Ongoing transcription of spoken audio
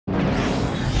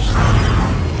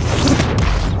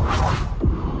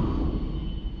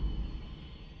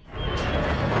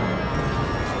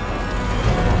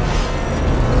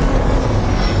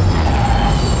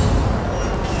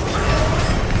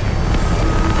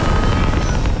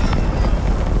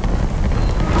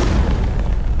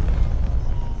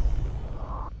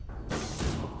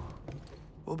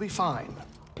fine.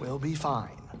 We'll be fine.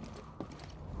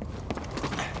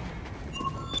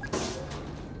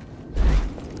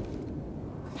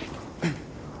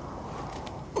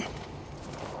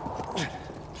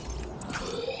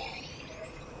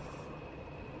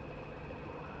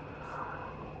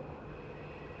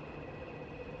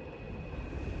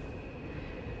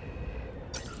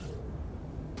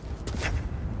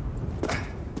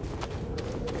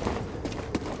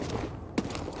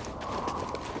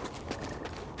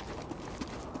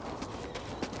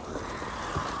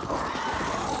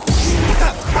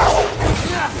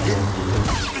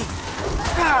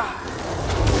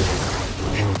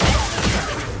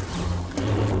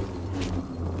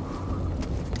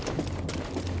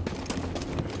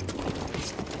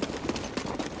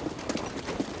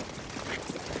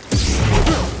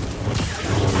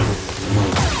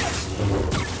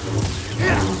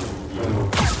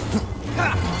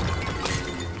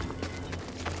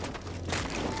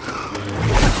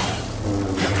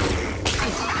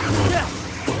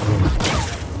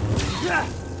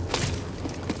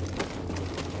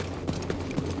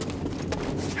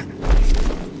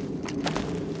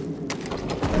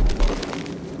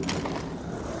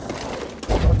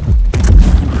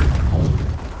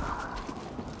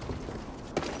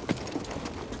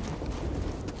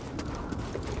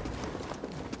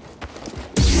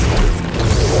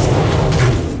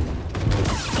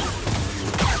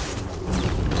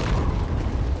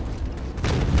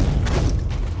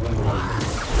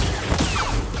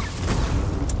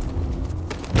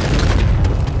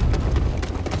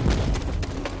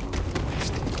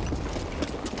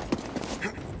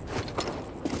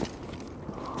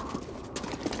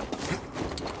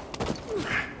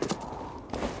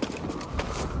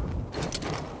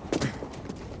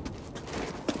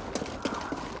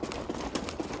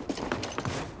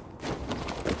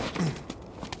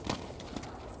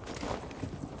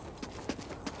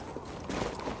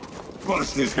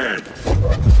 Bust his head.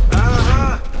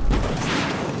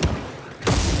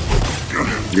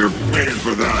 You're paying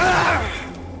for that.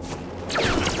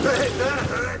 That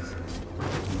hurts.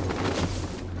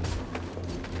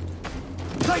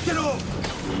 Take it off.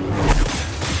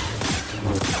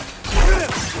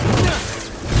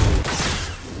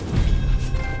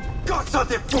 Got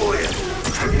something for you.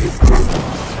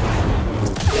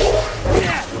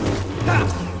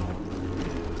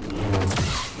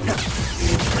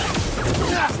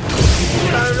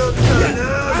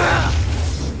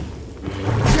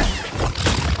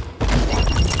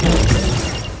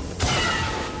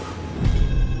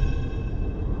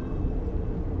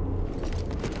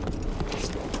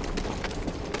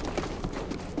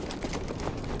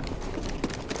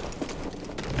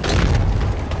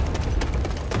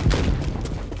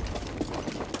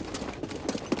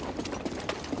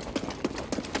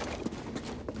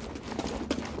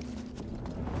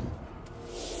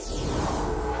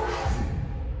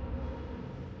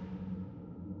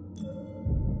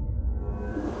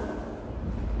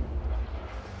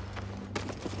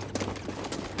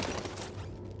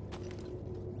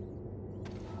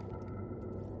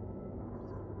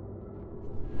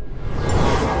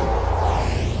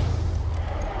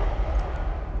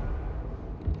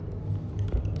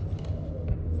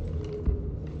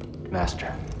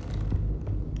 Master.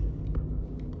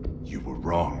 You were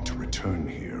wrong to return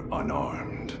here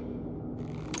unarmed.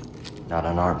 Not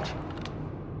unarmed.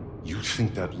 You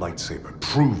think that lightsaber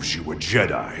proves you a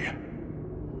Jedi?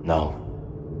 No.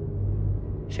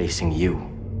 Facing you.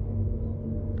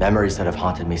 Memories that have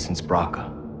haunted me since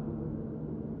Bracca.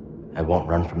 I won't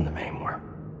run from them anymore.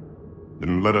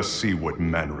 Then let us see what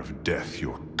manner of death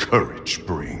your courage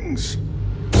brings.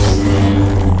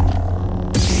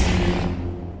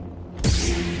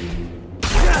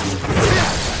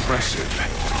 Impressive.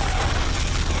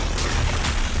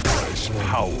 Is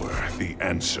power the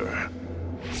answer?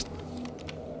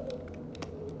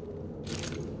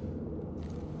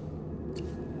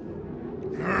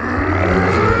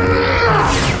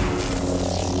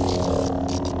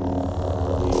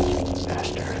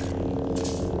 Master,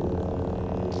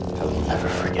 I will never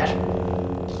forget.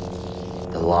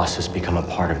 The loss has become a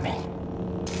part of me.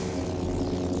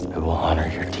 I will honor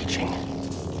your teaching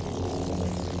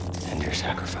and your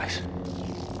sacrifice.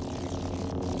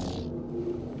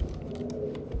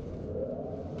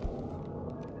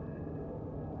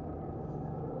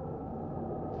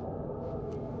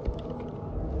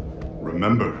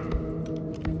 Remember,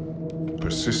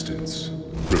 persistence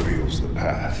reveals the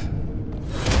path.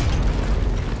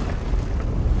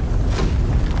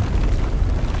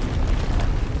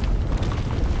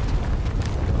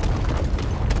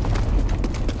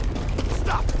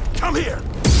 Stop! Come here!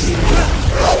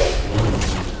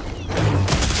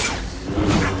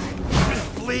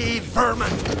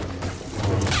 vermin!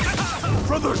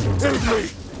 Brothers, aid me!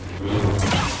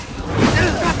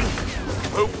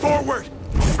 Move forward!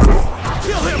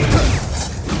 Kill him!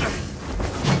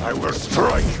 I will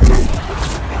strike!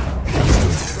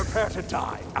 Prepare to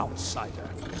die, outsider.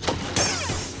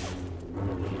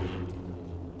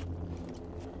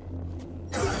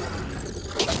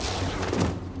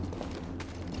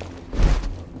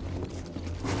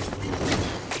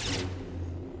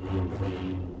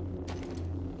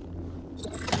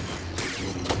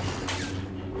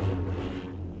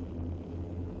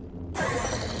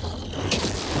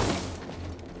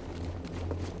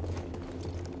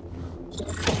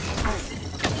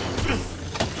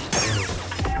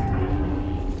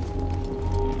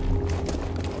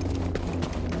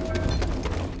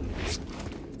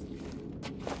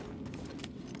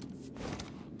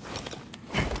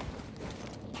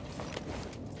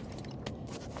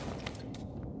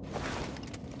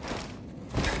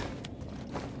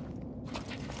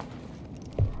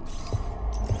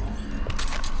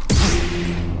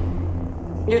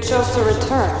 You chose to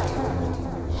return.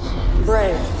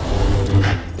 Brave,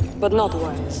 but not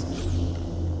wise.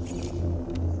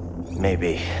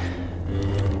 Maybe.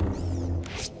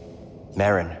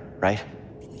 Merrin, right?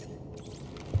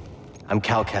 I'm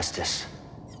Cal Kestis.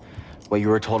 What you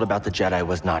were told about the Jedi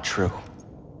was not true.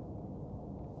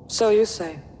 So you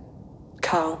say.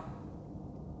 Cal.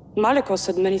 Malicos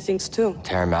said many things too.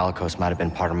 Taron Malicos might have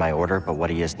been part of my order, but what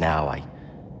he is now, I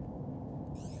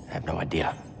have no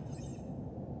idea.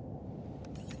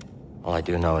 All I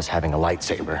do know is having a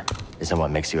lightsaber isn't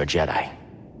what makes you a Jedi.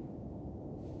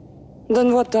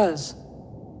 Then what does?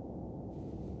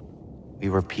 We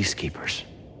were peacekeepers.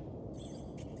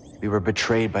 We were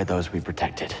betrayed by those we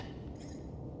protected.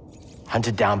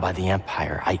 Hunted down by the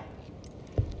Empire.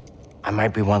 I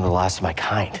might be one of the last of my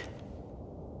kind.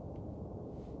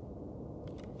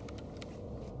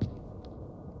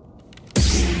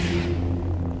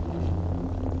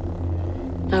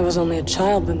 I was only a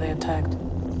child when they attacked.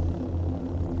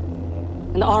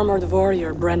 An armored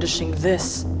warrior brandishing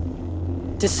this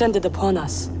descended upon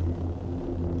us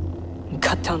and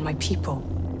cut down my people,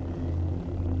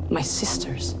 my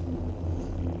sisters,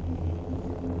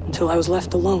 until I was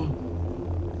left alone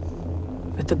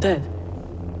with the dead.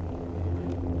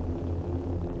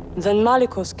 Then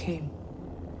Malicos came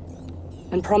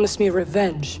and promised me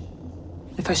revenge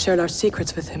if I shared our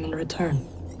secrets with him in return.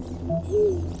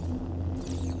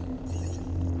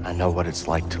 I know what it's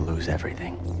like to lose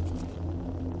everything.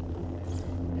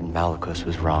 And Malicos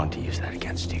was wrong to use that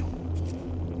against you.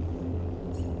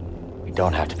 We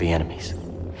don't have to be enemies.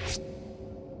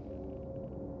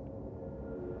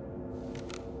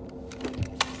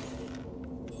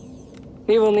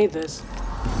 You will need this.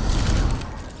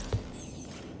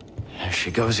 There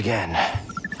she goes again.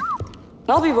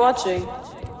 I'll be watching.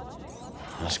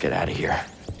 Let's get out of here.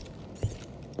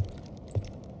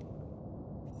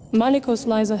 Malicos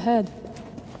lies ahead.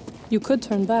 You could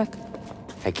turn back.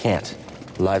 I can't.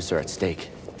 Lives are at stake.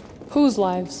 Whose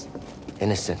lives?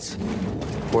 Innocents.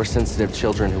 Poor sensitive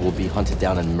children who will be hunted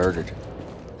down and murdered.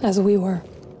 As we were.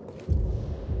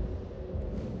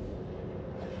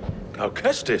 Cal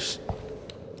Kestis,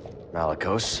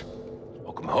 Malicos.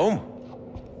 welcome home.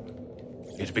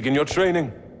 Here to begin your training.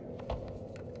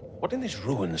 What in these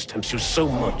ruins tempts you so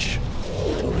much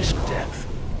to risk death?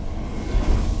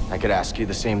 I could ask you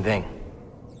the same thing.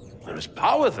 There is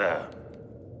power there.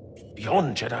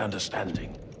 Beyond Jedi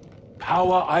understanding.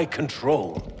 Power I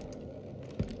control.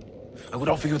 I would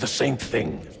offer you the same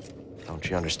thing. Don't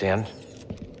you understand?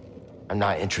 I'm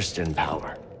not interested in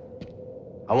power.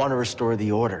 I want to restore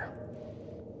the Order.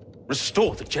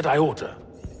 Restore the Jedi Order.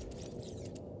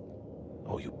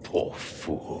 Oh, you poor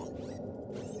fool.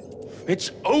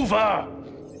 It's over!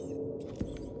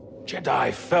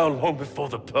 Jedi fell long before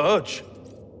the Purge.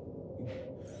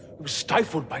 It was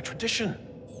stifled by tradition.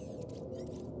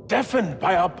 Deafened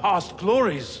by our past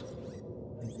glories.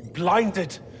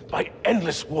 Blinded by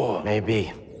endless war.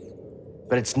 Maybe.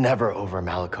 But it's never over,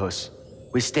 Malicos.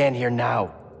 We stand here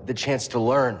now, with the chance to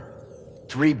learn.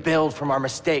 To rebuild from our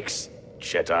mistakes.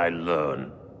 Jedi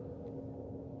learn.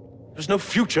 There's no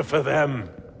future for them.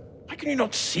 Why can you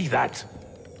not see that?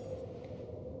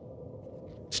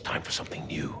 It's time for something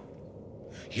new.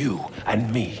 You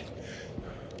and me.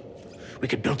 We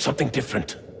could build something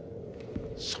different.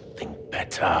 Something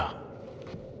better.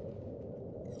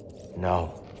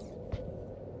 No.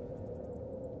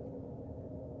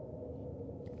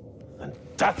 And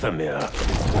Dathomir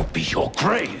will be your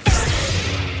grave.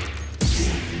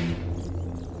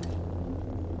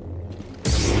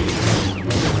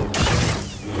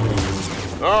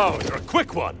 Oh, you're a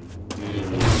quick one.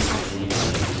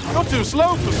 You're too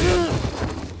slow for me.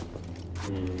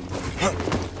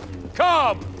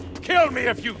 Come! Kill me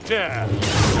if you dare!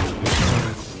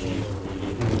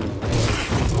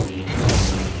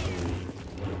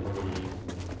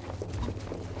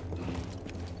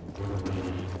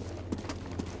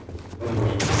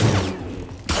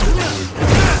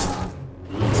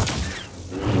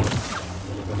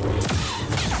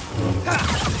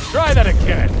 Try that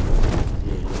again!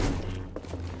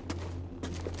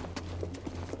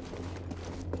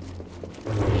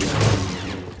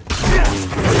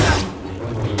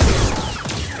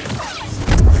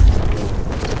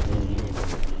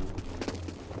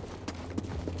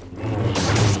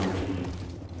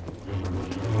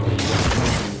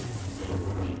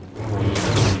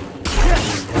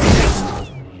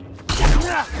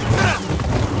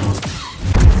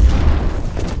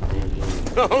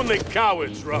 Only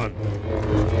cowards run.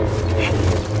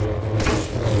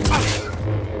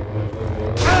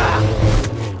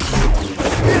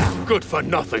 Good for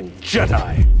nothing,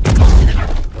 Jedi.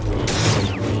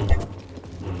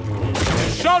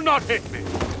 You shall not hit me.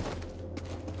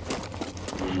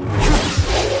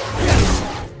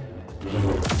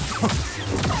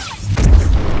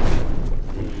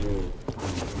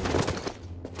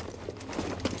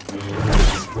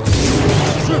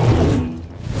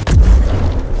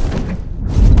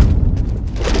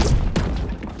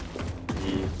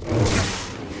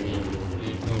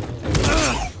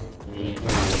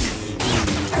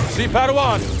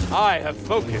 Padawan, I have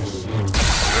focus.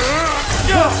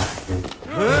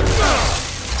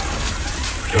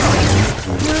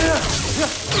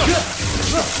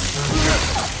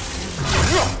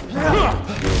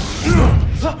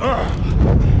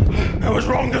 I was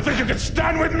wrong to think you could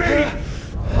stand with me!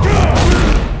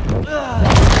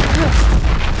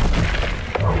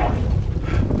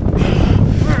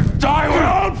 Die,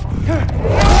 Wolf!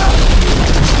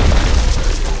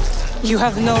 You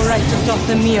have no right to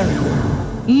Dathomir.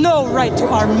 No right to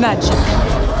our magic.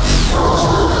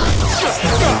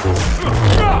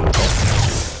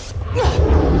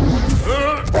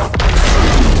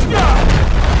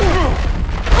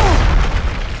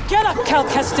 Get up, Cal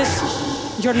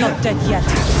Kestis! You're not dead yet.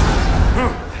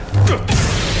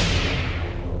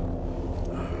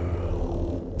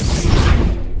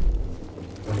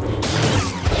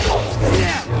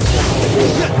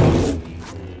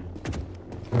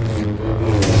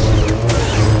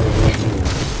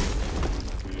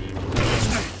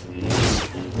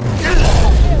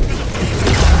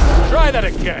 Try that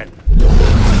again!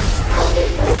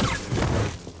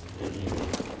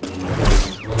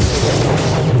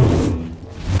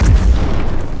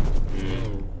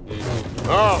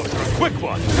 Oh, quick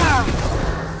one!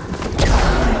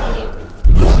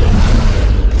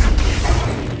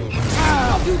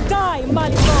 You die,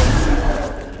 Malicos!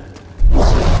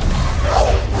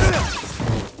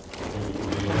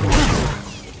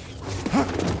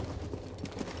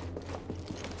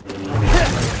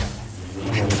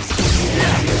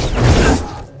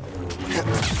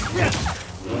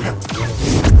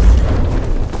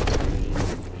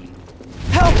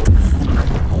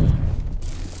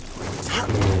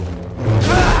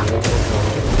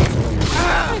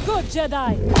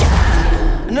 Jedi!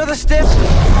 Another step!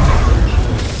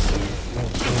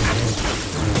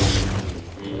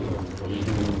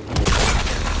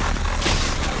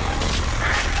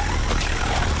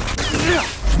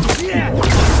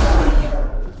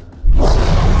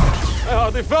 I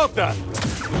hardly felt that!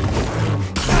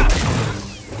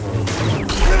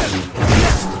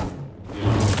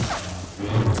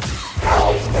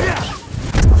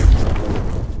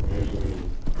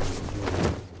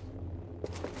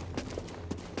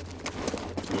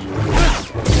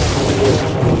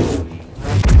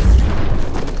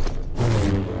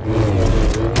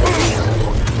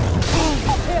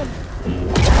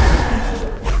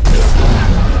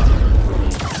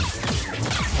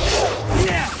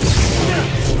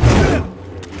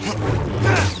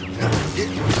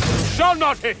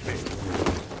 Not hit me!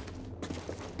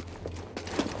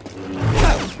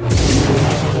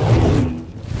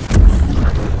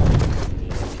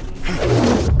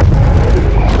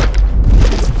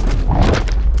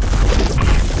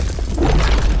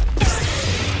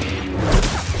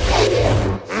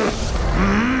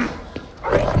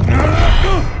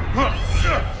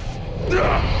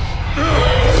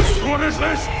 What is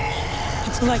this?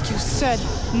 It's like you said,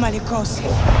 Malicos.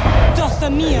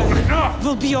 Dathomir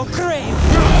will be your grave.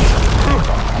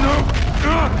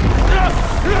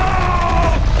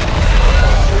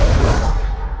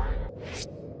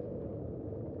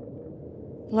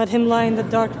 Let him lie in the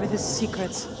dark with his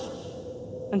secrets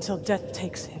until death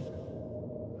takes him.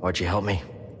 Why'd you help me?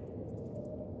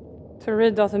 To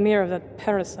rid Dathomir of that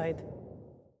parasite.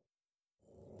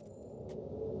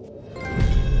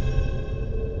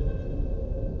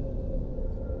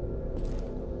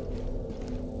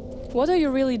 What are you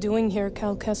really doing here,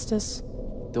 Cal Kestis?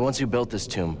 The ones who built this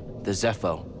tomb, the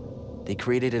Zepho, they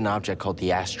created an object called the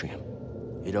Astrium.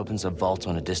 It opens a vault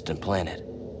on a distant planet.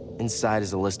 Inside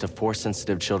is a list of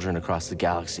Force-sensitive children across the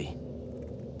galaxy.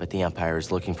 But the Empire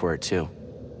is looking for it too.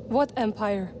 What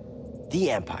Empire?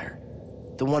 The Empire.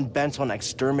 The one bent on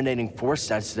exterminating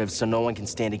Force-sensitives so no one can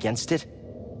stand against it?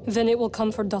 Then it will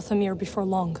come for Dathomir before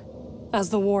long, as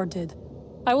the war did.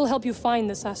 I will help you find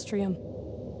this Astrium.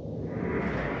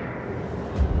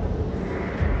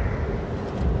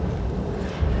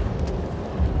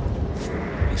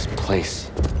 This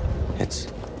place, it's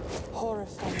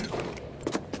horrifying.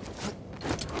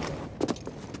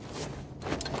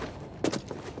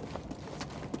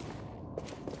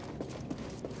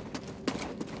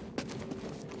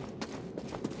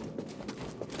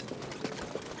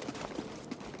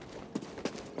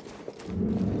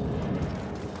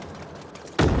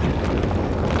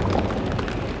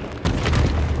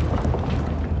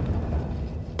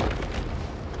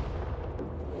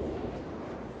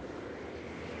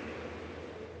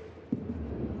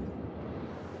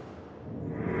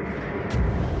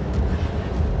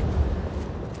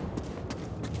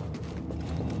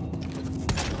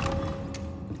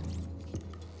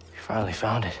 Finally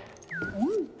found it.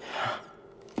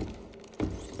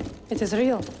 It is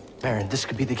real. Baron, this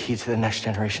could be the key to the next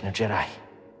generation of Jedi.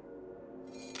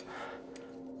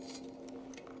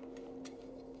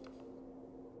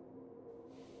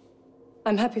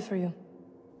 I'm happy for you.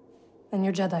 And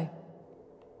your Jedi.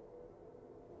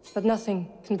 But nothing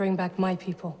can bring back my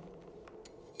people.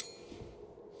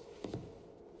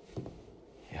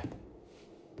 Yeah.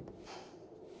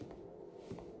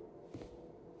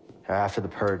 After the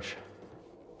Purge,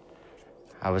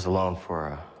 I was alone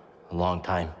for a long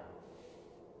time.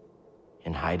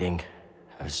 In hiding,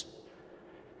 I was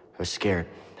scared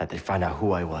that they'd find out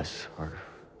who I was, or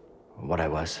what I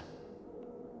was.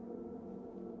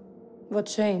 What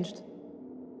changed?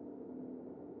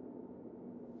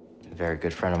 A very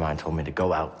good friend of mine told me to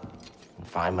go out and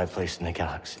find my place in the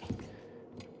galaxy.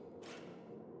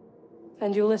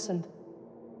 And you listened?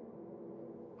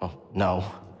 Well, no.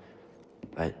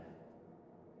 But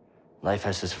life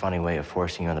has this funny way of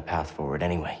forcing you on the path forward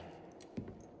anyway.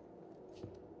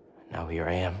 Now here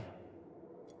I am.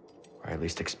 Or at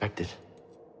least expected.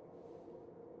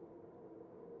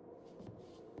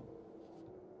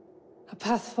 A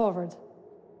path forward.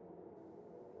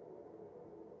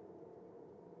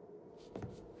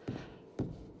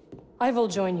 I will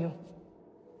join you.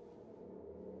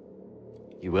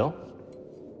 You will?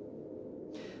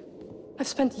 I've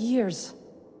spent years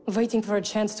waiting for a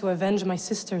chance to avenge my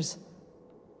sisters.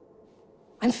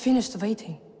 I'm finished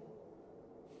waiting.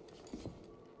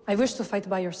 I wish to fight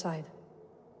by your side.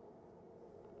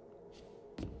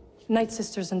 Night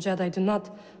Sisters and Jedi do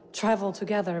not travel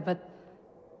together, but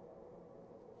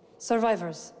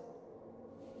survivors,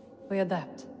 we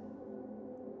adapt.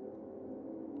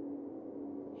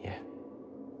 Yeah.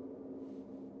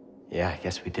 Yeah, I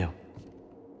guess we do.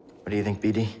 What do you think,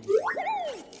 BD?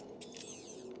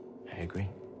 I agree.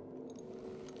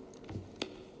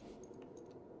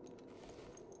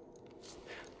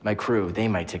 My crew, they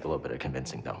might take a little bit of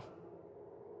convincing, though.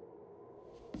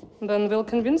 Then we'll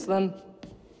convince them.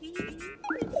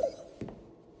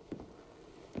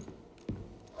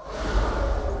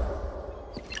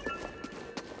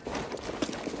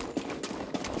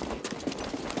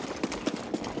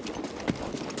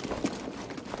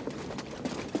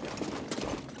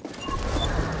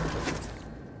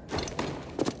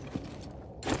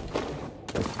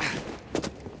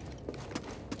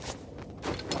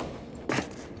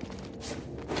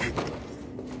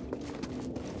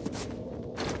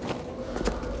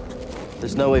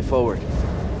 There's no way forward.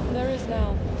 There is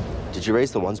now. Did you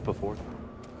raise the ones before?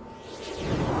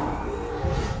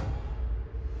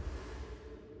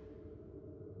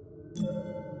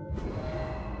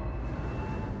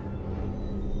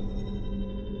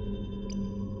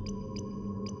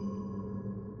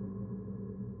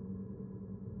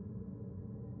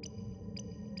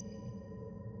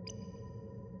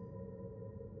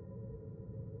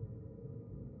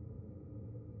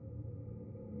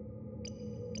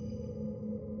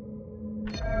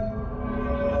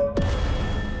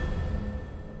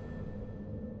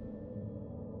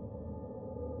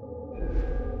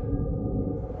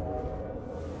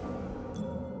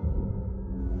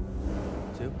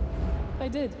 I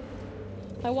did.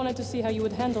 I wanted to see how you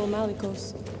would handle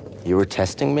Malicos. You were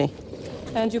testing me?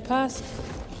 And you passed.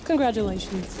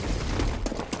 Congratulations.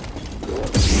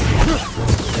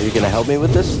 Are you gonna help me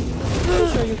with this?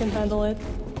 I'm sure you can handle it.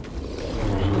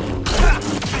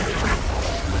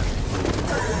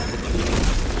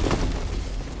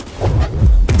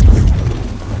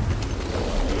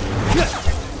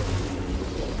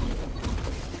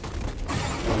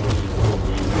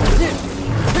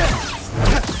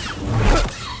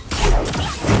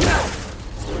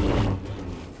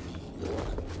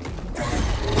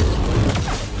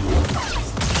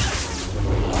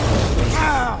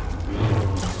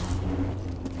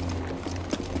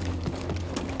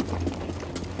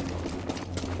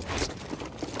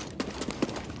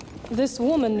 This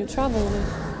woman you travel with,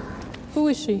 who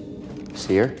is she?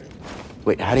 Cere?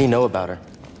 Wait, how do you know about her?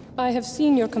 I have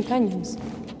seen your companions.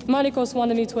 Malicos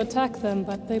wanted me to attack them,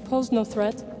 but they posed no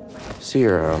threat.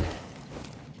 Cere,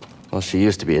 well, she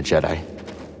used to be a Jedi.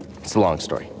 It's a long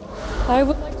story. I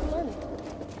would like to learn it.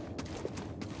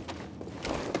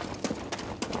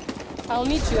 I'll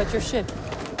meet you at your ship.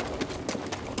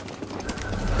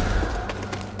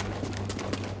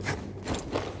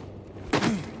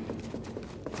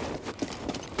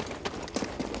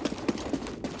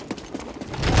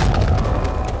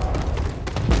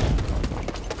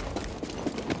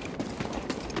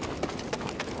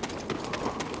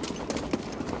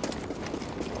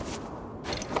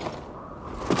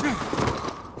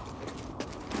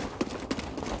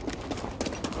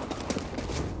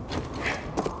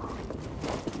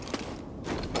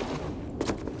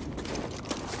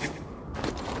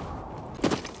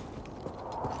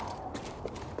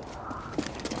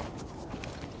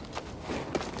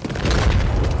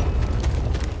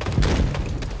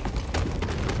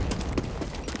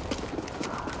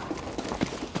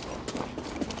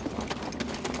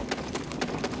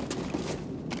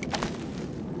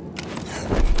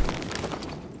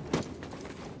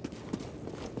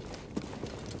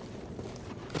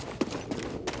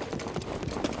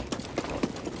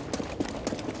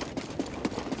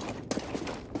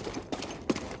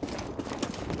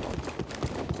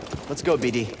 Let's go,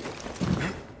 BD.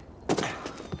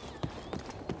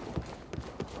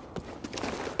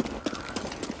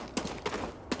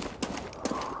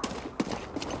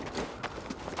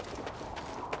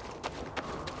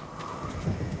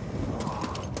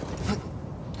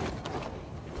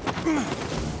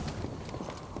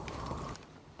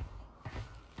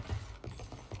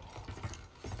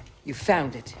 You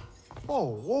found it.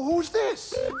 Oh, well, who's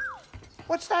this?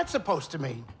 What's that supposed to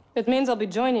mean? It means I'll be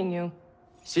joining you.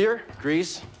 Cere,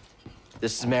 Greez,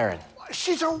 this is Marin.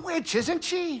 She's a witch, isn't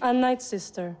she? A Night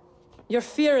Sister. Your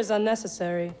fear is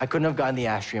unnecessary. I couldn't have gotten the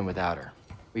Astrium without her.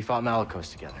 We fought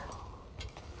Malicos together.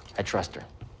 I trust her.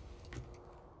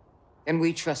 And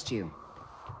we trust you.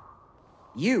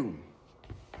 You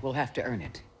will have to earn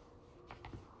it.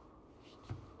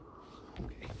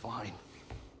 Okay, fine.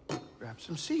 Grab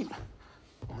some seat.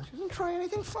 Well, she doesn't try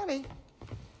anything funny.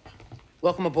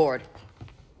 Welcome aboard.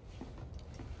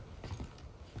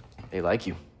 They like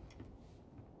you.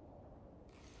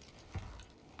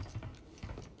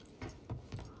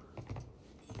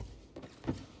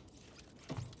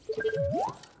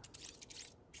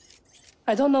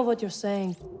 I don't know what you're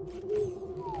saying.